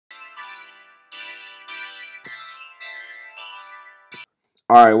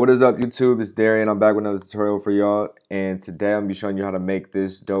Alright, what is up YouTube? It's Darian. I'm back with another tutorial for y'all, and today I'm going to be showing you how to make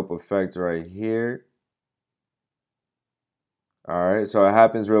this dope effect right here. Alright, so it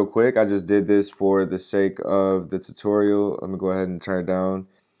happens real quick. I just did this for the sake of the tutorial. Let me go ahead and turn it down.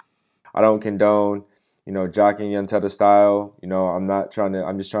 I don't condone, jocking young Tada style.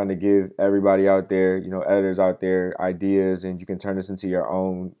 I'm just trying to give everybody out there, editors out there ideas, and you can turn this into your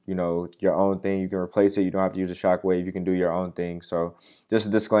own, your own thing. You can replace it. You don't have to use a Shockwave. You can do your own thing. So just a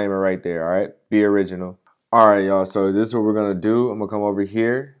disclaimer right there. All right, be original. All right, y'all. So this is what we're gonna do. I'm gonna come over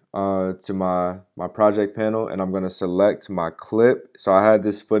here to my project panel, and I'm gonna select my clip. So I had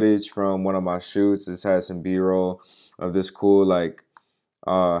this footage from one of my shoots. This has some B-roll of this cool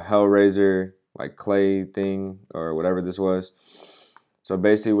Hellraiser like clay thing or whatever this was. So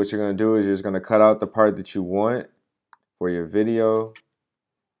basically what you're going to do is you're just going to cut out the part that you want for your video.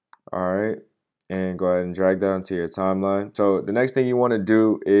 All right, and go ahead and drag that onto your timeline. So the next thing you want to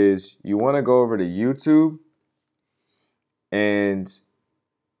do is you want to go over to YouTube and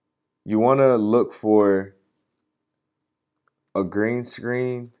you want to look for a green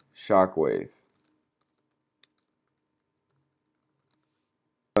screen Shockwave.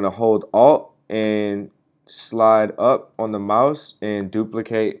 I'm going to hold Alt and slide up on the mouse and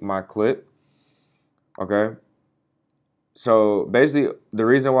duplicate my clip. Okay, so basically the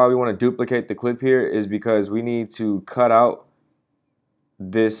reason why we want to duplicate the clip here is because we need to cut out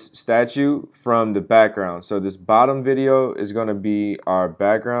this statue from the background. So this bottom video is going to be our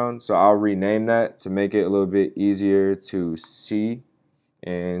background, so I'll rename that to make it a little bit easier to see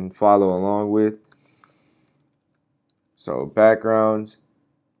and follow along with. So background,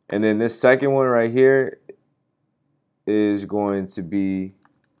 and then this second one right here is going to be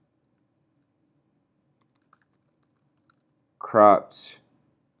cropped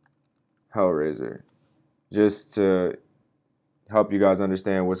Hellraiser, just to help you guys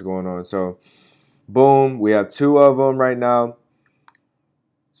understand what's going on. So boom, we have two of them right now.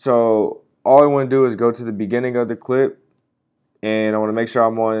 So all I want to do is go to the beginning of the clip, and I want to make sure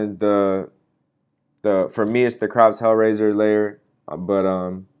I'm on the for me it's the cropped Hellraiser layer, but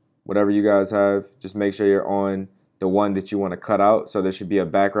whatever you guys have, just make sure you're on the one that you want to cut out. So there should be a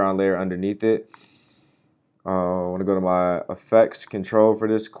background layer underneath it. I want to go to my effects control for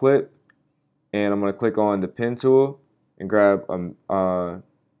this clip, and I'm going to click on the pen tool and grab the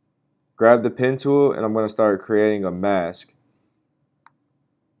pen tool, and I'm going to start creating a mask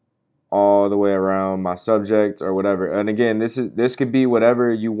all the way around my subject or whatever. And again, this could be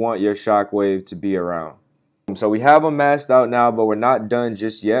whatever you want your Shockwave to be around. So we have them masked out now, but we're not done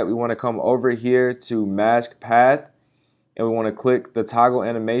just yet. We want to come over here to mask path, and we want to click the toggle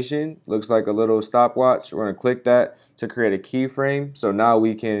animation. Looks like a little stopwatch. We're going to click that to create a keyframe. So now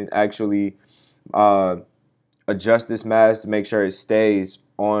we can actually adjust this mask to make sure it stays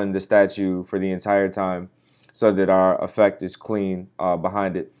on the statue for the entire time, so that our effect is clean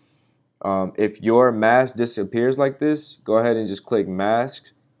behind it. If your mask disappears like this, go ahead and just click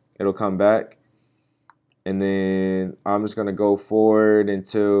mask. It'll come back. And then I'm just going to go forward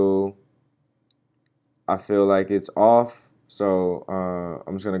until I feel like it's off. So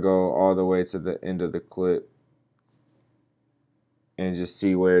I'm just going to go all the way to the end of the clip and just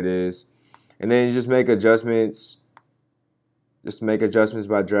see where it is. And then you just make adjustments. Just make adjustments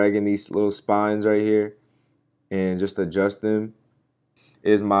by dragging these little spines right here and just adjust them.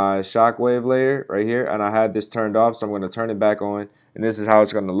 Is my Shockwave layer right here, and I had this turned off, so I'm going to turn it back on, and this is how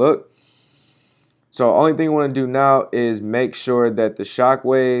it's going to look. So only thing you want to do now is make sure that the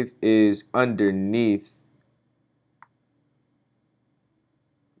Shockwave is underneath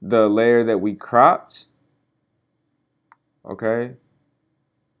the layer that we cropped, okay,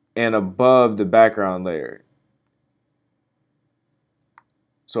 and above the background layer.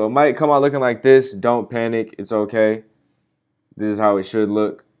 So it might come out looking like this. Don't panic, it's okay. This is how it should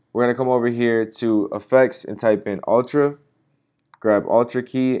look. We're going to come over here to effects and type in ultra. Grab ultra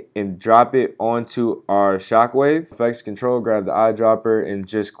key and drop it onto our Shockwave. Effects control, grab the eyedropper and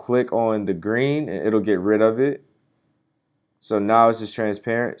just click on the green and it'll get rid of it. So now it's just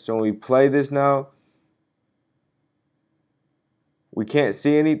transparent. So when we play this now, we can't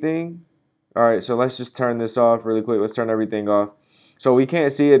see anything. All right, so let's just turn this off really quick. Let's turn everything off. So we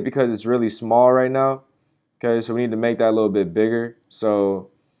can't see it because it's really small right now. Okay, so we need to make that a little bit bigger. So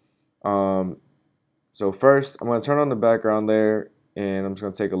first, I'm going to turn on the background layer, and I'm just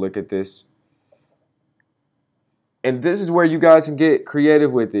going to take a look at this. And this is where you guys can get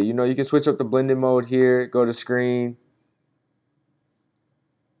creative with it. You know, you can switch up the blending mode here, go to screen.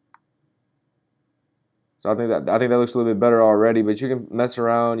 So I think that looks a little bit better already, but you can mess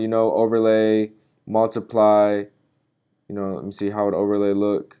around, overlay, multiply, let me see how would overlay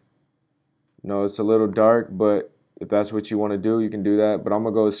look. It's a little dark, but if that's what you want to do, you can do that. But I'm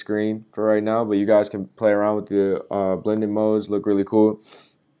gonna go with screen for right now, but you guys can play around with the blending modes, look really cool.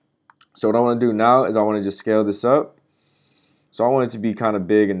 So what I want to do now is I want to just scale this up. So I want it to be kind of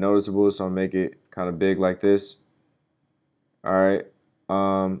big and noticeable, so I'll make it kind of big like this. All right.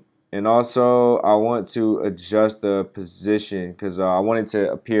 And also I want to adjust the position because I want it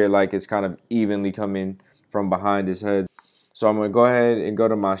to appear like it's kind of evenly coming from behind his head. So I'm going to go ahead and go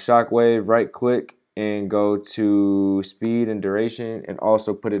to my Shockwave, right click, and go to speed and duration, and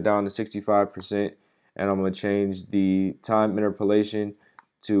also put it down to 65%. And I'm going to change the time interpolation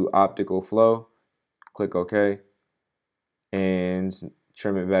to optical flow. Click OK, and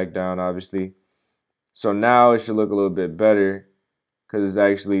trim it back down, obviously. So now it should look a little bit better because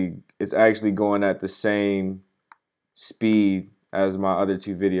it's actually going at the same speed as my other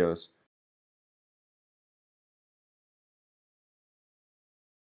two videos.